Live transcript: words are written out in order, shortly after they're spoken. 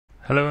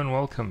Hello and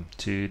welcome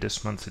to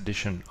this month's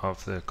edition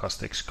of the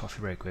CostX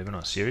Coffee Break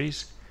webinar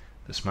series.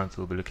 This month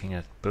we'll be looking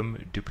at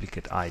BIM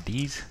duplicate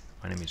IDs.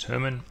 My name is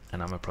Herman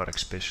and I'm a product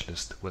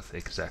specialist with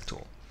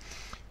Exactall.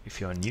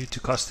 If you are new to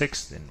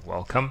CostX, then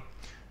welcome.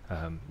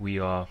 We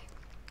are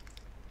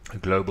a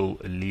global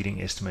leading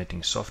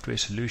estimating software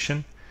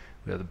solution.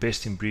 We are the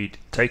best in breed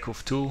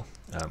takeoff tool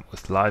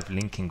with live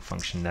linking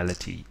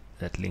functionality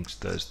that links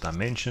those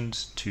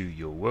dimensions to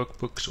your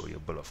workbooks or your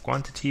bill of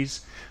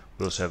quantities.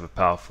 We also have a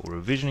powerful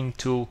revisioning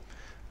tool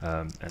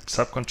and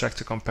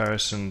subcontractor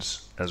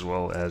comparisons, as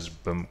well as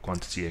BIM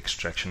quantity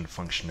extraction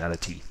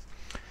functionality.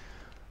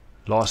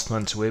 Last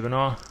month's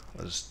webinar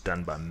was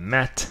done by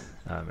Matt.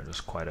 It was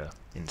quite an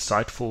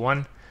insightful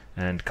one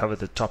and covered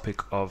the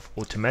topic of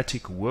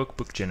automatic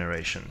workbook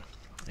generation.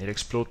 It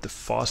explored the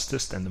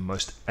fastest and the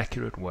most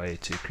accurate way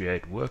to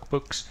create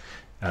workbooks,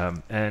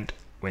 and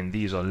when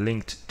these are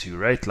linked to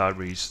rate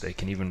libraries, they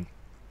can even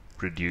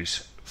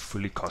produce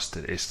fully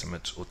costed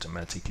estimates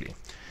automatically.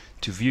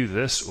 To view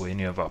this or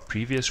any of our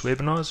previous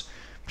webinars,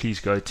 please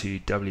go to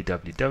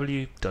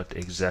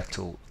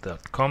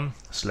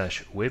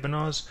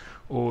www.exactall.com/webinars,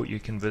 or you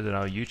can visit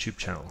our YouTube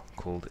channel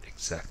called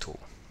Exactall.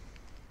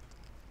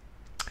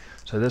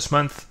 So this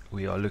month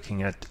we are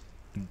looking at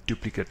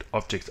duplicate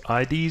object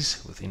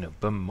IDs within a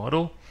BIM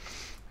model.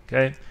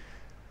 Okay,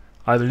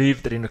 I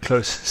believe that in a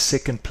close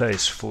second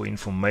place for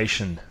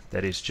information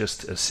that is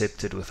just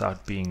accepted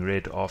without being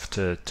read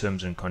after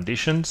terms and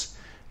conditions,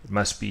 it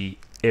must be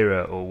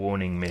error or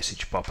warning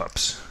message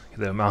pop-ups.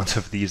 The amount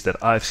of these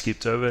that I've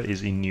skipped over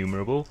is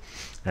innumerable,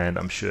 and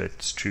I'm sure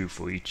it's true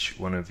for each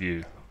one of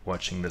you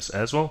watching this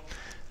as well.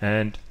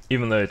 And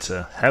even though it's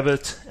a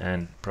habit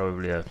and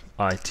probably a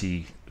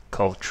IT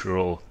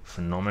cultural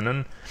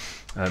phenomenon,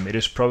 it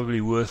is probably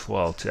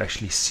worthwhile to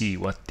actually see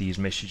what these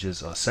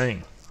messages are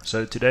saying.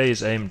 So today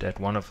is aimed at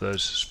one of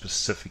those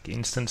specific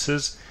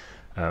instances,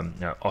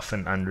 now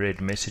often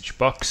unread message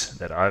box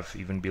that I've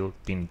even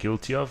been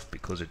guilty of,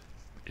 because it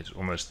is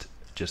almost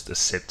just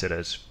accepted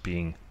as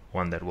being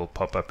one that will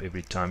pop up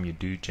every time you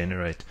do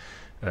generate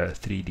a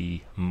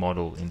 3D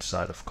model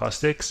inside of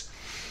CostX.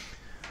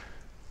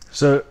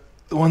 So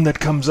the one that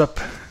comes up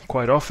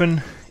quite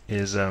often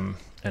is an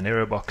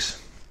error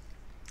box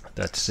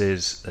that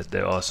says that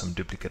there are some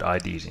duplicate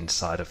IDs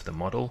inside of the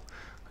model.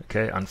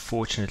 Okay,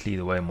 unfortunately,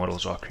 the way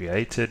models are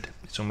created,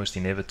 it's almost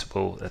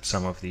inevitable that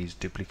some of these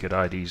duplicate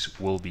IDs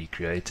will be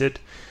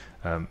created.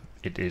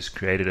 It is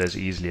created as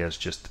easily as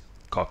just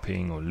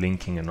copying or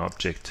linking an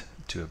object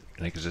to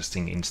an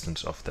existing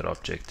instance of that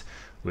object,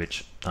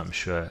 which I'm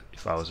sure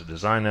if I was a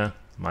designer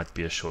might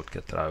be a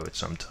shortcut that I would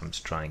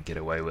sometimes try and get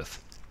away with.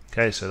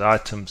 Okay, so the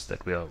items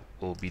that we'll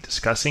be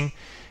discussing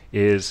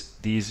is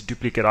these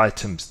duplicate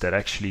items that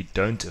actually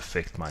don't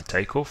affect my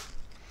takeoff,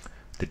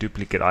 the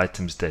duplicate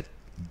items that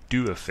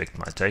do affect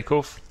my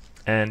takeoff,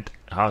 and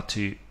how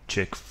to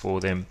check for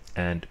them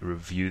and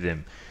review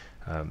them,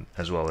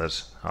 as well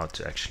as how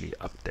to actually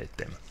update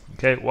them.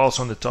 Okay, whilst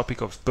on the topic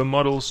of BIM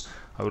models,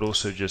 I would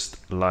also just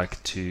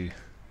like to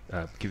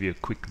give you a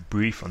quick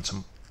brief on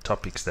some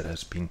topics that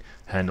has been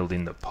handled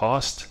in the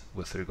past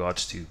with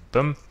regards to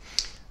BIM,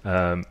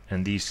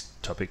 and these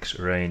topics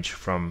range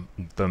from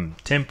BIM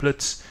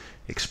templates,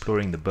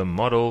 exploring the BIM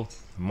model,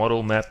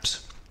 model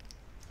maps,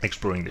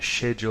 exploring the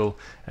schedule,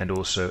 and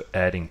also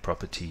adding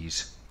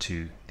properties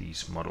to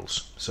these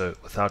models. So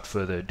without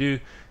further ado,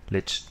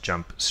 let's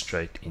jump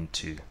straight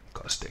into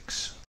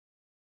CostX.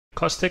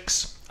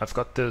 CostX, I've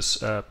got this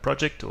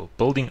project or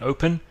building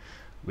open,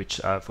 which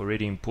I've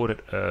already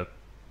imported a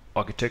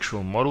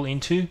architectural model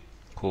into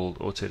called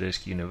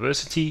Autodesk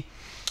University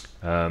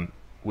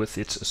with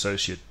its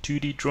associate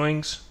 2D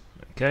drawings.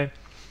 Okay,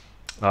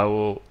 I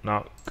will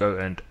now go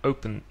and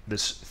open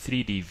this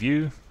 3D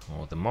view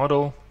or the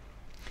model,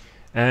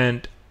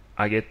 and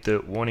I get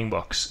the warning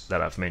box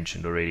that I've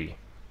mentioned already.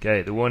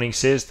 Okay, the warning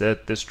says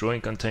that this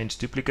drawing contains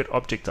duplicate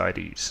object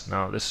IDs.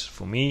 Now this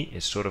for me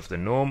is sort of the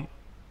norm.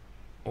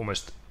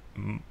 Almost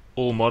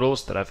all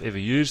models that I've ever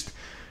used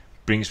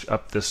brings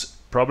up this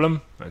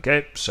problem.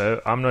 Okay,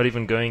 so I'm not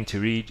even going to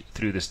read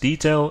through this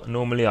detail.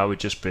 Normally I would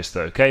just press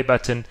the OK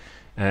button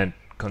and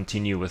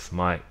continue with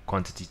my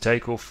quantity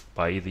takeoff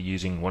by either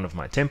using one of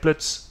my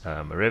templates,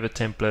 a Revit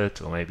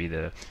template, or maybe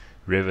the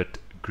Revit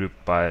group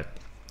by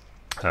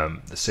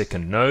the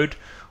second node,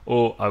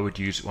 or I would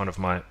use one of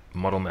my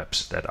model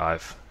maps that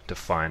I've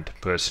defined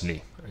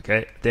personally.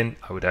 Okay, then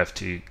I would have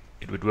to,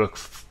 it would work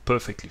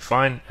perfectly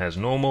fine as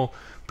normal,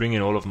 bring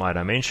in all of my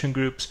dimension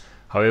groups.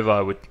 However,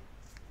 I would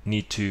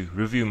need to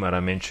review my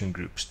dimension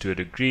groups to a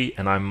degree,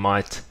 and I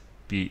might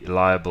be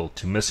liable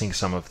to missing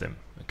some of them.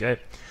 Okay,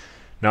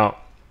 now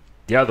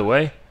the other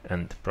way,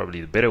 and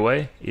probably the better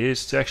way,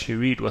 is to actually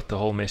read what the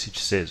whole message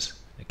says.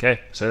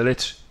 Okay, so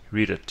let's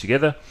read it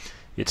together.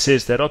 It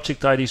says that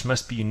object IDs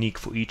must be unique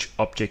for each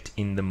object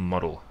in the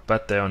model,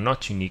 but they are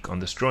not unique on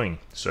this drawing.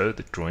 So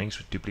the drawings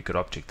with duplicate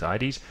object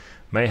IDs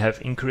may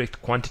have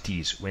incorrect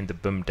quantities when the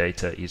BIM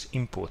data is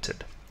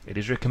imported. It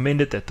is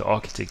recommended that the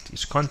architect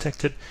is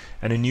contacted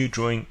and a new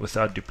drawing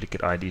without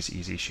duplicate IDs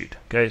is issued.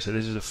 Okay, so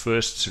this is the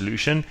first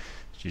solution.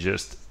 to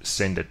just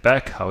send it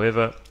back.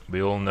 However,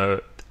 we all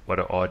know what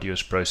an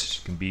arduous process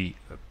can be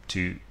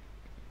to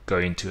go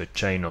into a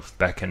chain of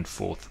back and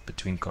forth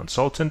between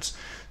consultants.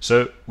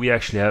 So we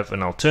actually have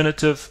an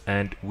alternative,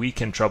 and we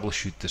can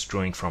troubleshoot this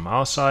drawing from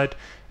our side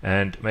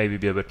and maybe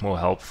be a bit more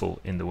helpful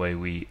in the way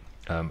we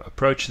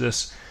approach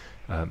this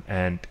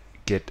and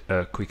get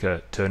a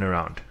quicker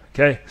turnaround.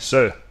 Okay,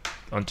 so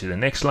on to the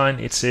next line.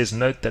 It says,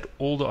 note that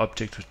all the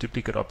objects with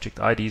duplicate object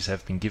IDs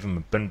have been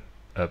given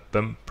a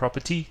BIM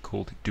property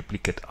called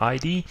duplicate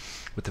ID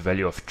with the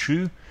value of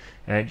true,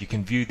 and you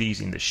can view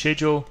these in the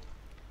schedule,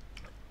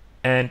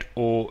 and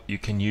or you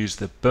can use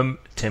the BIM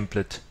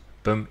template,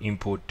 BIM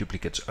import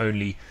duplicates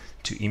only,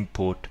 to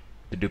import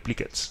the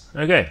duplicates.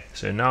 Okay,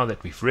 so now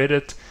that we've read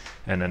it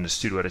and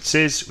understood what it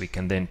says, we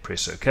can then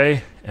press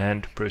OK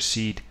and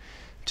proceed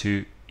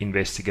to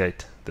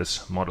investigate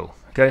this model.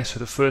 Okay, so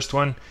the first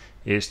one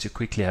is to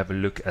quickly have a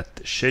look at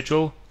the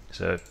schedule.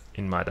 So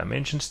in my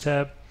dimensions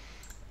tab,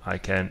 I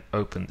can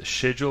open the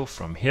schedule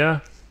from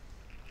here.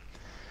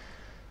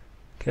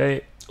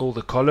 Okay, all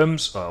the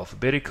columns are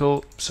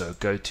alphabetical, so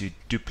go to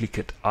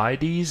duplicate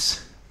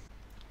IDs.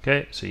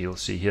 Okay, so you'll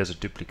see here's a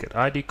duplicate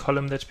ID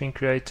column that's been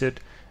created,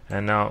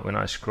 and now when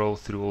I scroll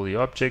through all the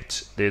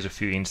objects, there's a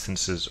few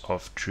instances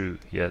of true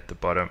here at the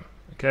bottom.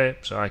 Okay,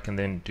 so I can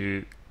then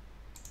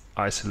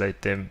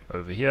isolate them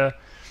over here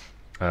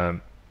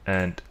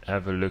and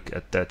have a look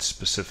at that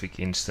specific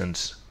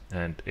instance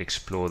and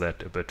explore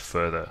that a bit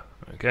further.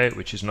 Okay,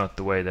 which is not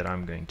the way that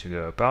I'm going to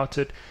go about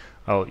it.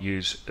 I'll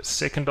use a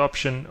second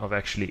option of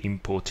actually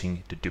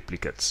importing the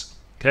duplicates.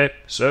 Okay,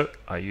 so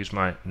I use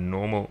my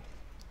normal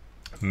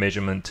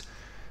measurement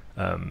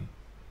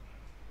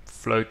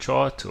flow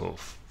chart or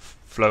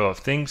flow of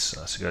things.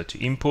 So I go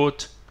to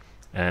import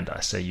and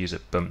I say use a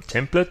BIM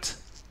template,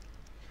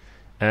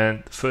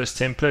 and the first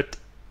template,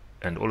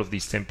 and all of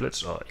these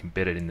templates are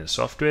embedded in the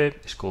software,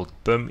 it's called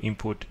BIM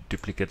import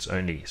duplicates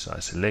only. So I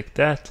select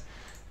that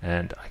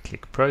and I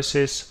click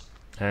process,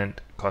 and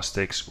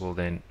CostX will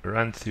then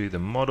run through the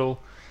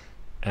model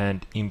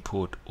and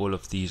import all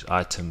of these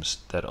items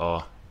that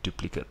are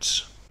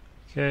duplicates.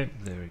 Okay,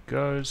 there it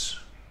goes,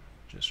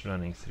 just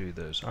running through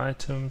those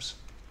items.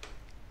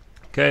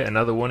 Okay,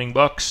 another warning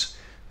box.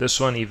 This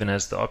one even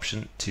has the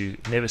option to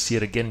never see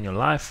it again in your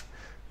life.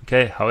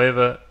 Okay,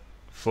 however,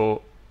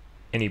 for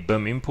any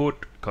BIM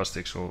import,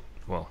 CostX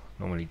will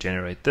normally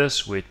generate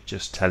this. We're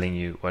just telling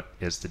you what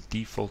is the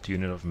default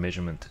unit of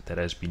measurement that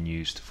has been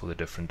used for the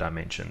different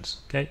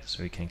dimensions. Okay,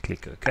 so we can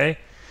click OK,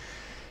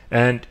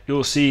 and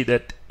you'll see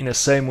that in the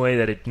same way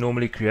that it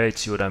normally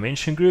creates your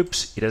dimension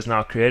groups, it has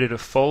now created a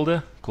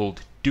folder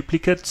called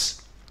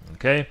duplicates,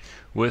 okay,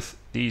 with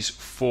these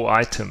 4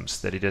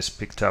 items that it has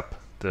picked up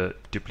the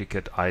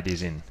duplicate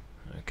IDs in.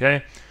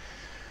 Okay,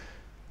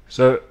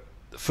 so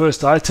the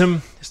first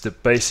item is the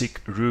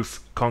basic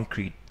roof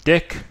concrete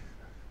deck,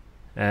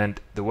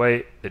 and the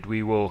way that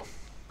we will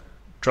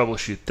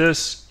troubleshoot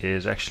this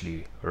is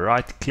actually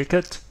right click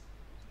it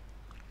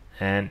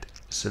and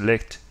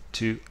select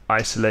to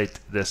isolate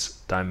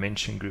this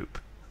dimension group.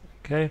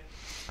 Okay,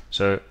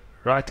 so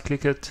right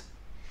click it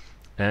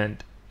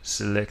and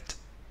select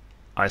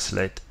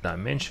isolate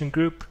dimension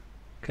group.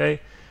 Okay,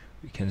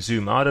 we can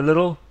zoom out a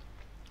little,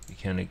 we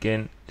can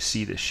again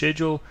see the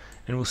schedule,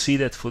 and we'll see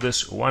that for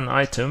this one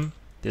item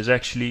there's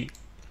actually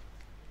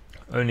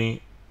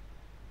only,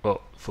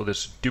 well, for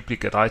this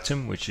duplicate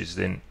item, which is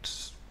then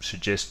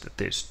suggests that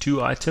there's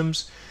 2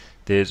 items,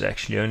 there's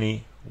actually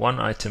only 1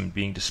 item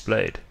being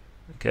displayed.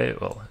 Okay,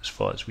 well, as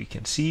far as we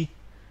can see.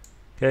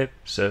 Okay,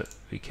 so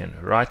we can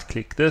right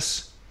click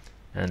this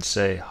and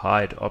say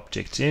hide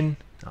objects in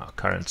our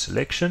current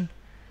selection.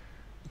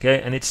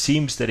 Okay, and it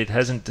seems that it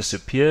hasn't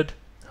disappeared.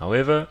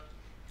 However,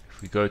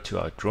 if we go to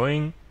our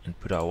drawing and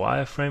put our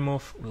wireframe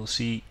off, we'll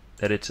see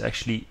that it's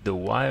actually the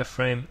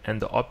wireframe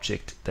and the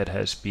object that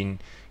has been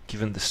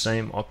given the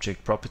same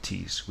object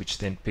properties, which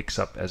then picks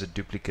up as a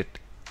duplicate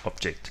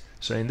object.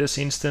 So in this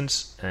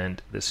instance,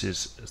 and this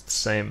is the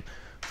same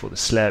for the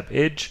slab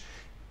edge,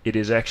 it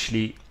is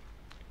actually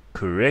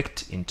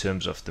correct in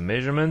terms of the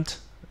measurement.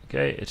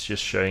 Okay, it's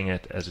just showing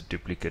it as a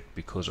duplicate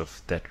because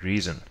of that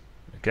reason.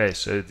 Okay,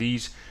 so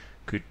these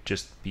could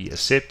just be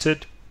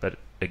accepted, but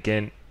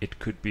again it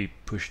could be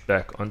pushed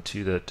back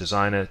onto the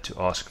designer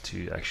to ask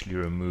to actually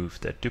remove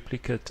that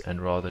duplicate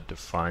and rather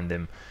define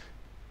them,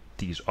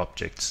 these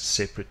objects,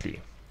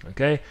 separately.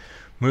 Okay,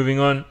 moving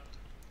on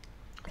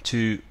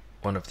to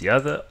one of the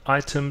other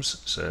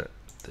items, so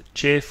the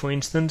chair, for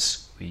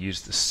instance, we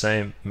use the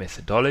same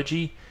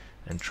methodology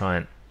and try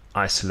and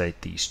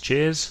isolate these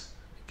chairs.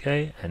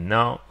 Okay, and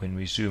now when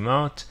we zoom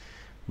out,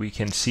 we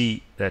can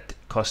see that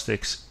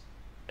CostX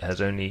has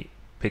only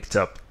picked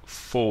up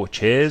 4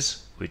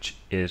 chairs, which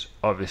is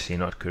obviously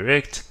not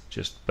correct.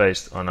 Just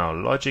based on our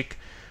logic,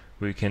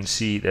 we can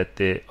see that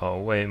there are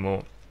way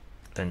more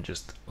than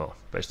just, well,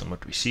 based on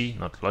what we see,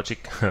 not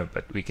logic,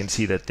 but we can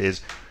see that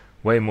there's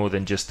way more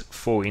than just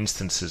 4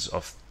 instances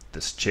of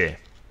this chair.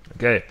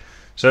 Okay,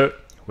 so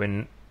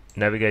when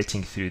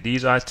navigating through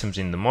these items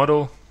in the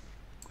model,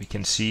 we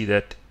can see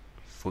that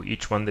for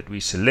each one that we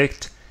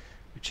select,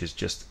 which is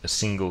just a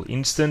single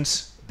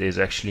instance, there's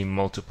actually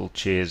multiple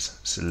chairs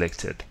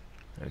selected.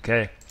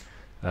 Okay,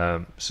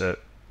 so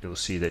you'll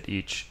see that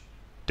each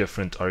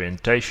different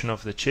orientation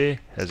of the chair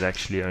has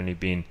actually only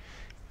been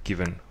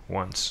given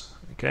once.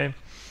 Okay,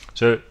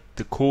 so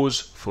the cause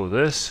for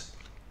this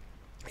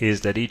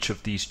is that each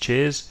of these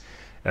chairs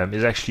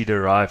is actually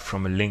derived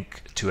from a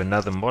link to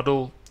another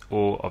model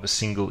or of a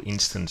single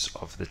instance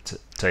of the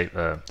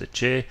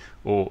chair,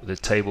 or the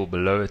table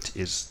below it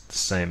is the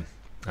same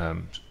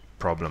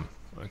problem.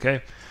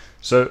 Okay,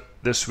 so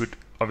this would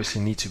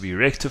obviously need to be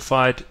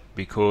rectified,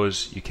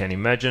 because you can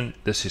imagine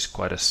this is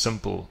quite a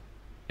simple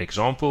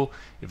example.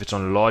 If it's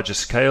on a larger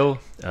scale,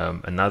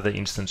 another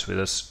instance where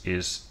this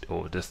is,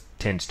 or this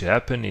tends to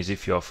happen, is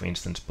if you are, for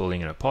instance,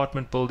 building an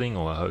apartment building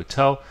or a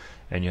hotel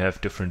and you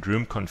have different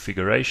room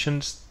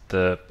configurations,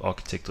 the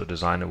architect or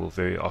designer will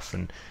very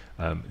often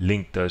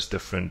link those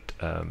different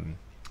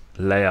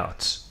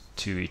layouts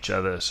to each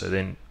other. So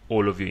then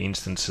all of your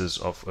instances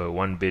of a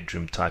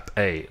 1-bedroom type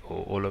A,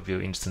 or all of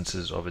your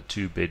instances of a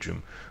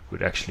 2-bedroom,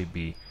 would actually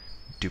be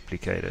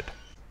duplicated.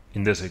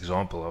 In this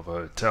example of a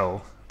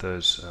hotel,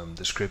 those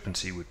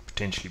discrepancy would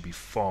potentially be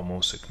far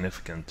more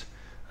significant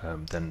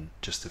than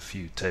just a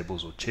few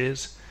tables or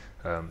chairs.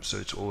 So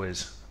it's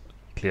always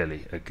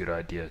clearly a good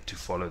idea to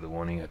follow the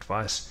warning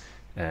advice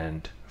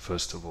and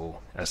first of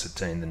all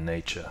ascertain the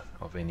nature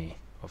of any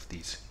of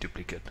these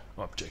duplicate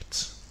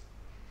objects.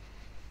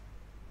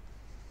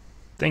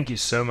 Thank you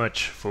so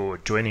much for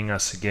joining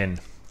us again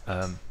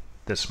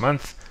this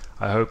month.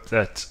 I hope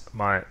that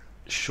my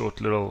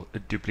short little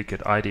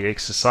duplicate ID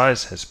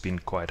exercise has been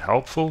quite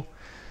helpful.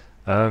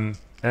 And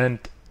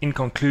in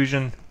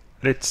conclusion,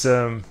 let's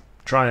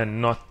try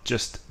and not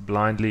just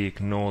blindly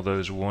ignore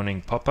those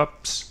warning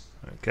pop-ups.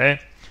 Okay,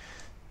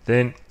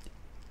 then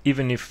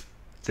even if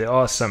there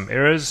are some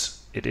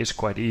errors, it is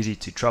quite easy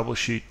to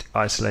troubleshoot,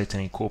 isolate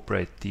and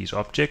incorporate these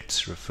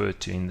objects referred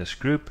to in this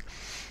group.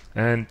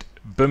 And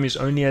BIM is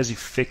only as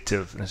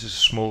effective, and this is a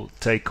small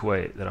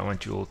takeaway that I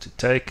want you all to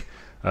take,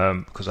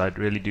 because I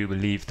really do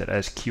believe that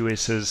as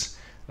QSs,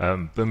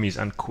 BIM is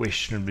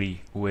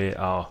unquestionably where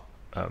our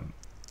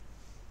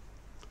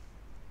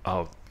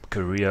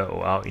career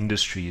or our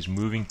industry is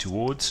moving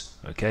towards.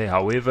 Okay,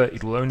 however,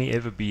 it will only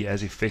ever be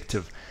as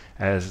effective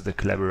as the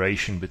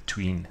collaboration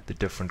between the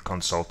different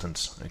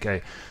consultants.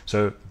 Okay,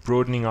 so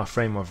broadening our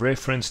frame of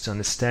reference to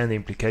understand the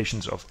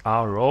implications of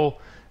our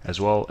role, as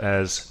well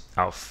as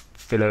our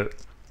fellow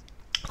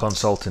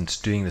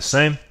consultants doing the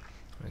same.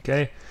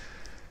 Okay,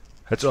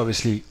 that's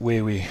obviously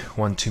where we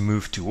want to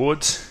move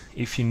towards.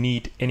 If you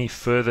need any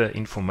further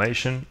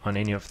information on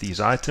any of these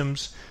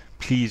items,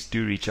 please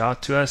do reach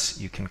out to us.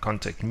 You can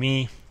contact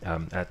me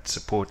at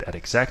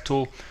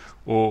support@Exactool,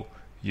 or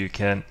you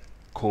can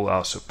call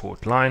our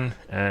support line,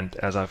 and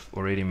as I've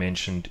already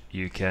mentioned,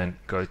 you can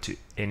go to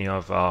any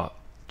of our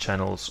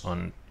channels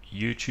on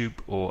YouTube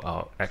or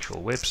our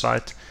actual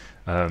website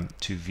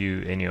to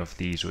view any of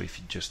these, or if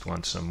you just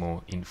want some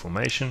more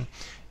information.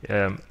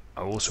 I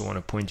also want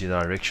to point you in the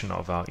direction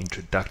of our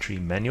introductory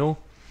manual,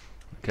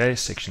 okay,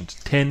 sections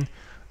 10,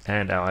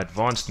 and our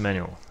advanced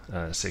manual,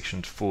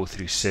 sections 4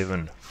 through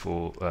 7,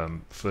 for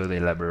further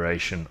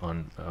elaboration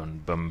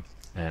on BIM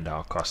and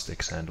our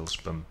CostX handles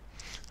BIM.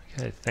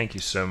 Okay, thank you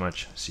so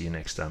much. See you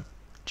next time.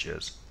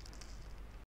 Cheers.